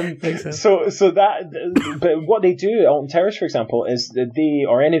 So that, but what they do at Alton Towers, for example, is that they,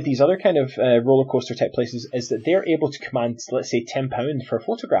 or any of these other kind of roller coaster type places, is that they're able to command, let's say, £10 for a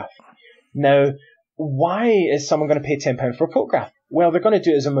photograph. Now, why is someone going to pay £10 for a photograph? Well, they're going to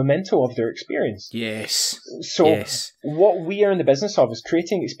do it as a memento of their experience. Yes. So what we are in the business of is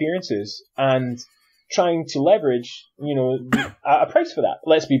creating experiences and trying to leverage, a price for that.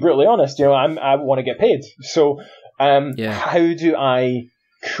 Let's be brutally honest. I want to get paid. So how do I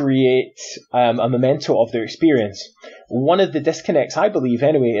create a memento of their experience? One of the disconnects, I believe,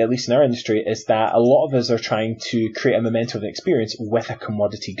 anyway, at least in our industry, is that a lot of us are trying to create a memento of the experience with a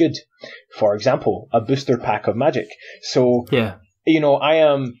commodity good. For example, a booster pack of Magic. So, I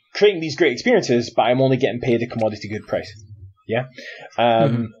am creating these great experiences, but I'm only getting paid a commodity good price. Yeah.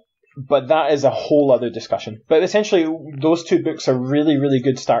 But that is a whole other discussion. But essentially, those two books are really, really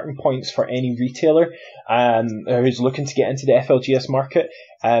good starting points for any retailer who's looking to get into the FLGS market.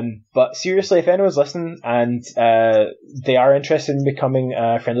 But seriously, if anyone's listening and they are interested in becoming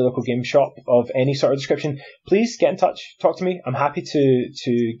a friendly local game shop of any sort of description, please get in touch. Talk to me. I'm happy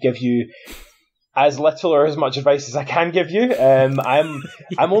to give you as little or as much advice as I can give you. I'm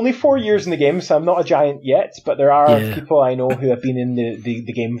only 4 years in the game, so I'm not a giant yet, but there are people I know who have been in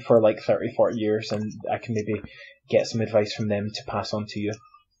the game for like 30, 40 years, and I can maybe get some advice from them to pass on to you.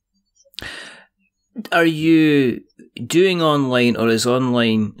 Are you doing online, or is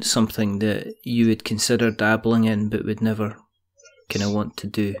online something that you would consider dabbling in but would never kind of want to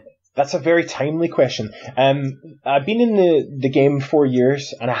do? That's a very timely question. I've been in the game 4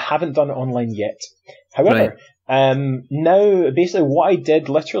 years and I haven't done it online yet. However, now basically what I did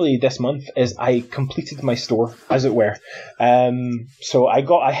literally this month is I completed my store, as it were. So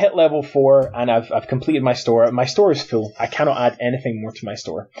I hit level 4 and I've completed my store. My store is full. I cannot add anything more to my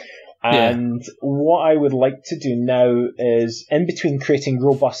store. And what I would like to do now is, in between creating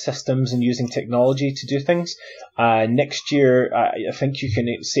robust systems and using technology to do things, next year, I think you can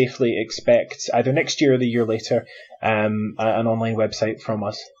safely expect, either next year or the year later, an online website from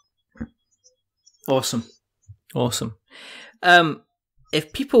us. Awesome.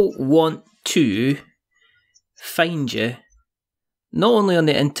 If people want to find you, not only on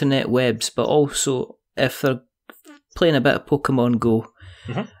the internet webs, but also if they're playing a bit of Pokemon Go,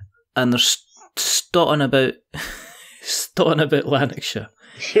 and they're stotting about Lanarkshire.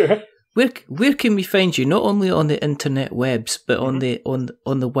 Sure. Where can we find you? Not only on the internet webs, but on the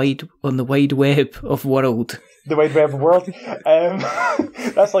wide web of world. The wide web of world.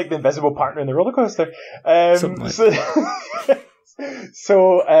 That's like the invisible partner in the roller coaster. On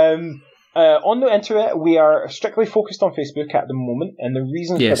the internet, we are strictly focused on Facebook at the moment, and the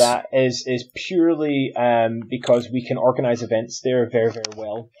reason for that is purely because we can organise events there very, very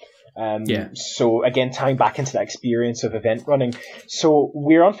well. So again, tying back into that experience of event running. So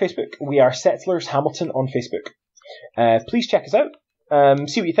we're on Facebook. We are Settlers Hamilton on Facebook. Please check us out.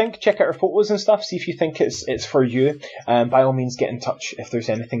 See what you think. Check out our photos and stuff. See if you think it's for you. By all means, get in touch if there's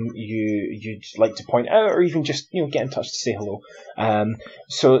anything you'd like to point out, or even just get in touch to say hello.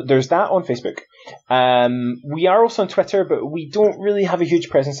 So there's that on Facebook. We are also on Twitter, but we don't really have a huge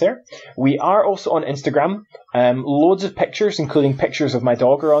presence there. We are also on Instagram. Loads of pictures, including pictures of my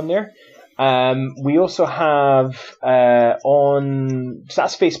dog, are on there. We also have so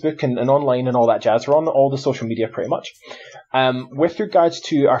that's Facebook and online and all that jazz. We're on all the social media pretty much. With regards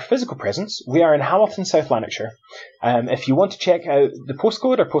to our physical presence, we are in Hamilton, South Lanarkshire. If you want to check out the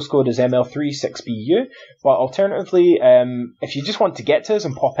postcode, our postcode is ML36BU. But alternatively, if you just want to get to us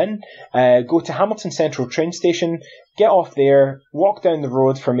and pop in, go to Hamilton Central train station, get off there, walk down the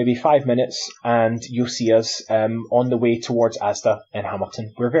road for maybe 5 minutes, and you'll see us on the way towards Asda in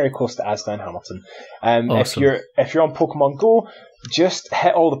Hamilton. We're very close to Asda in Hamilton. Awesome. If you're on Pokemon Go, just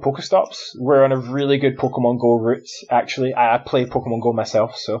hit all the Pokestops. We're on a really good Pokemon Go route, actually. I play Pokemon Go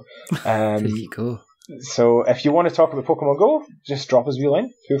myself, so... there you go. So if you want to talk about Pokemon Go, just drop us a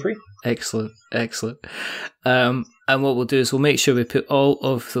line. Feel free. Excellent. And what we'll do is we'll make sure we put all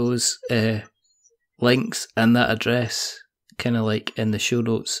of those links and that address kind of like in the show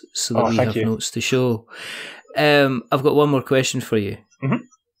notes so that we have notes to show. I've got one more question for you.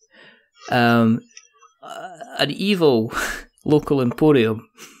 Mm-hmm. An evil local emporium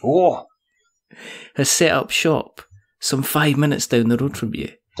has set up shop some 5 minutes down the road from you.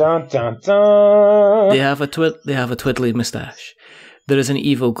 Dun, dun, dun. They have a twiddly moustache. There is an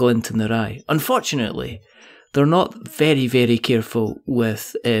evil glint in their eye. Unfortunately, they're not very, very careful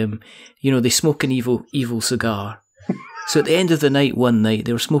with, they smoke an evil cigar. So at the end of the night, one night,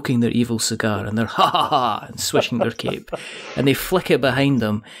 they were smoking their evil cigar and they're ha and swishing their cape. And they flick it behind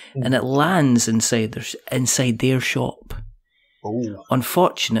them and it lands inside their shop. Oh.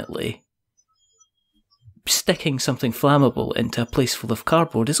 Unfortunately, sticking something flammable into a place full of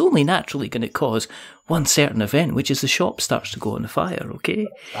cardboard is only naturally going to cause one certain event, which is the shop starts to go on fire, okay?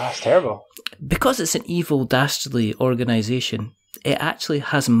 That's terrible. Because it's an evil, dastardly organisation, it actually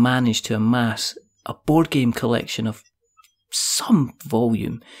has managed to amass a board game collection of some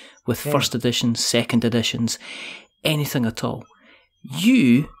volume with first editions, second editions, anything at all.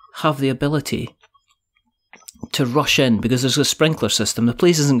 You have the ability to rush in because there's a sprinkler system. The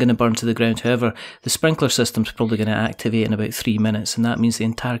place isn't going to burn to the ground. However, the sprinkler system's probably going to activate in about 3 minutes, and that means the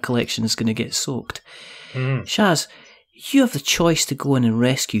entire collection is going to get soaked. Shazz, you have the choice to go in and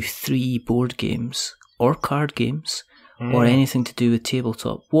rescue 3 board games or card games or anything to do with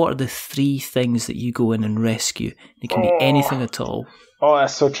tabletop. What are the 3 things that you go in and rescue? It can be anything at all. Oh,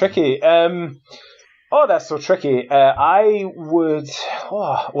 that's so tricky. That's so tricky. I'd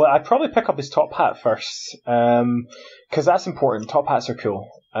probably pick up his top hat first, because that's important. Top hats are cool.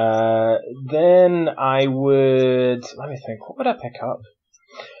 Then I would, let me think, what would I pick up?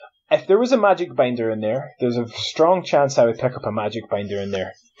 If there was a magic binder in there, there's a strong chance I would pick up a magic binder in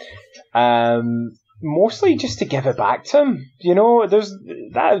there. Mostly just to give it back to him.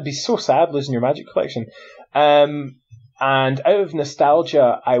 That would be so sad losing your magic collection. And out of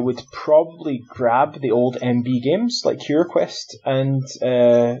nostalgia, I would probably grab the old MB games like Hero Quest and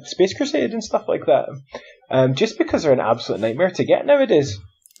Space Crusade and stuff like that. Just because they're an absolute nightmare to get nowadays.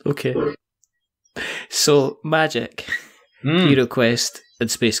 Okay. So, Magic, Hero Quest,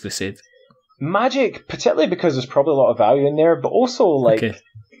 and Space Crusade. Magic, particularly because there's probably a lot of value in there, but also,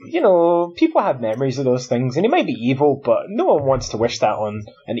 people have memories of those things, and it might be evil, but no one wants to wish that on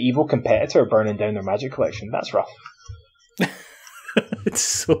an evil competitor burning down their Magic collection. That's rough.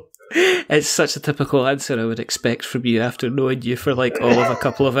 It's such a typical answer I would expect from you after knowing you for like all of a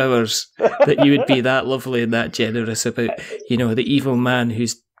couple of hours, that you would be that lovely and that generous about, the evil man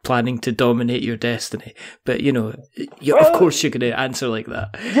who's planning to dominate your destiny. But of course you're going to answer like that.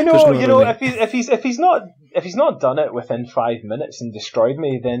 If he's not done it within 5 minutes and destroyed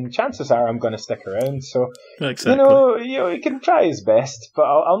me, then chances are I'm going to stick around. So exactly. He can try his best, but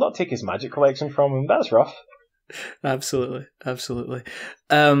I'll not take his magic collection from him. That's rough. Absolutely.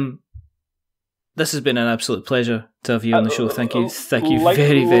 This has been an absolute pleasure to have you on the show. Thank you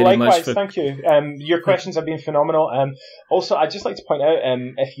very, very much. Thank you. Your questions have been phenomenal. Also, I'd just like to point out,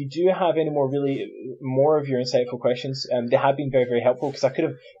 if you do have any more of your insightful questions, they have been very, very helpful, because I could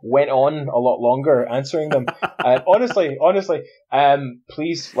have went on a lot longer answering them. Honestly,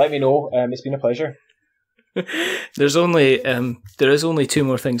 please let me know. It's been a pleasure. There is only 2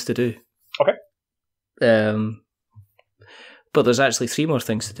 more things to do. Okay. But there's actually 3 more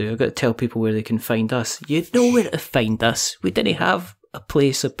things to do. I've got to tell people where they can find us. You know where to find us. We didn't have a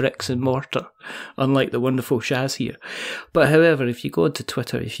place of bricks and mortar. unlike the wonderful Shazz here. But however, if you go onto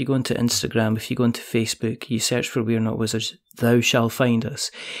Twitter, if you go onto Instagram, if you go onto Facebook, you search for We're Not Wizards, thou shall find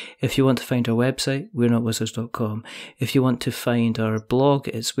us. If you want to find our website, we'renotwizards.com. If you want to find our blog,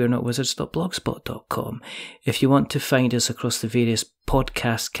 it's we'renotwizards.blogspot.com. If you want to find us across the various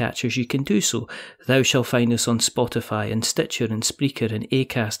podcast catchers, you can do so. Thou shall find us on Spotify and Stitcher and Spreaker and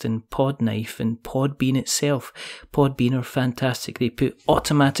Acast and Podknife and Podbean itself. Podbean are fantastic. They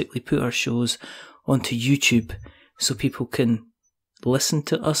automatically put our shows onto YouTube so people can listen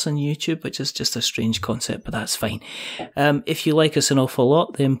to us on YouTube, which is just a strange concept, but that's fine. If you like us an awful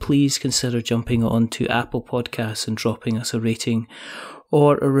lot, then please consider jumping onto Apple Podcasts and dropping us a rating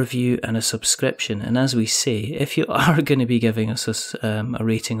or a review and a subscription. And as we say, if you are going to be giving us a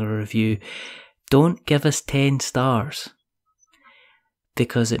rating or a review, don't give us 10 stars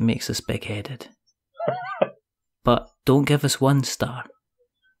because it makes us big-headed. But don't give us 1 star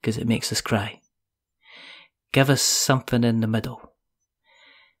because it makes us cry. Give us something in the middle,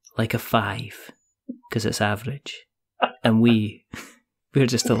 like a 5, because it's average. And we're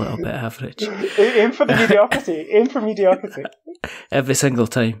just a little bit average. Aim for the mediocrity. Aim for mediocrity. Every single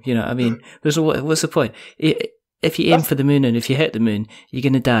time, you know. I mean, what's the point? If you aim for the moon and if you hit the moon, you're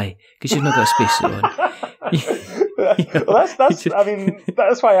going to die because you've not got a spacesuit on. Well, I mean,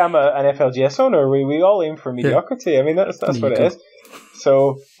 that's why I'm an FLGS owner. We all aim for mediocrity. I mean, that's what it is.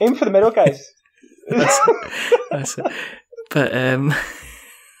 So aim for the middle, guys. That's it.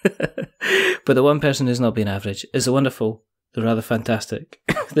 But the one person who's not been average is the wonderful, the rather fantastic,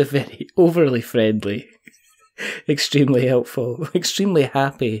 the very overly friendly, extremely helpful, extremely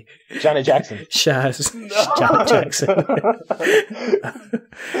happy Janet Jackson. Shazz. Janet Jackson.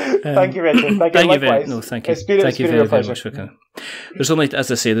 Thank you, Richard. Thank you very much. Thank you. Thank you very, very much for coming. There's only, as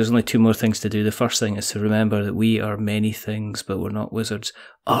I say, there's only 2 more things to do. The first thing is to remember that we are many things, but we're not wizards.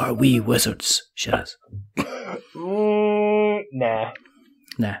 Are we wizards, Shazz? Nah.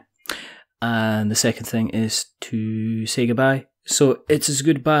 And the second thing is to say goodbye. So it's a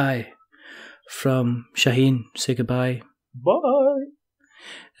goodbye from Shaheen. Say goodbye. Bye.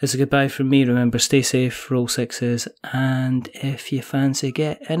 It's a goodbye from me. Remember, stay safe, roll 6s, and if you fancy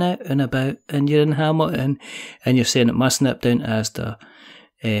getting out and about and you're in Hamilton and you're saying it must nip down to Asda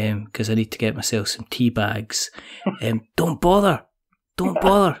because I need to get myself some tea bags, don't bother.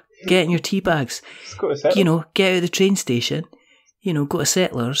 Getting your tea bags. You know, get out of the train station, you know, go to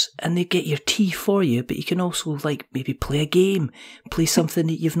Settlers and they get your tea for you, but you can also, like, maybe play a game, play something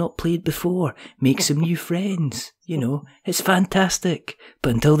that you've not played before, make some new friends, you know. It's fantastic.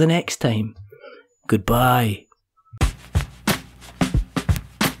 But until the next time, goodbye.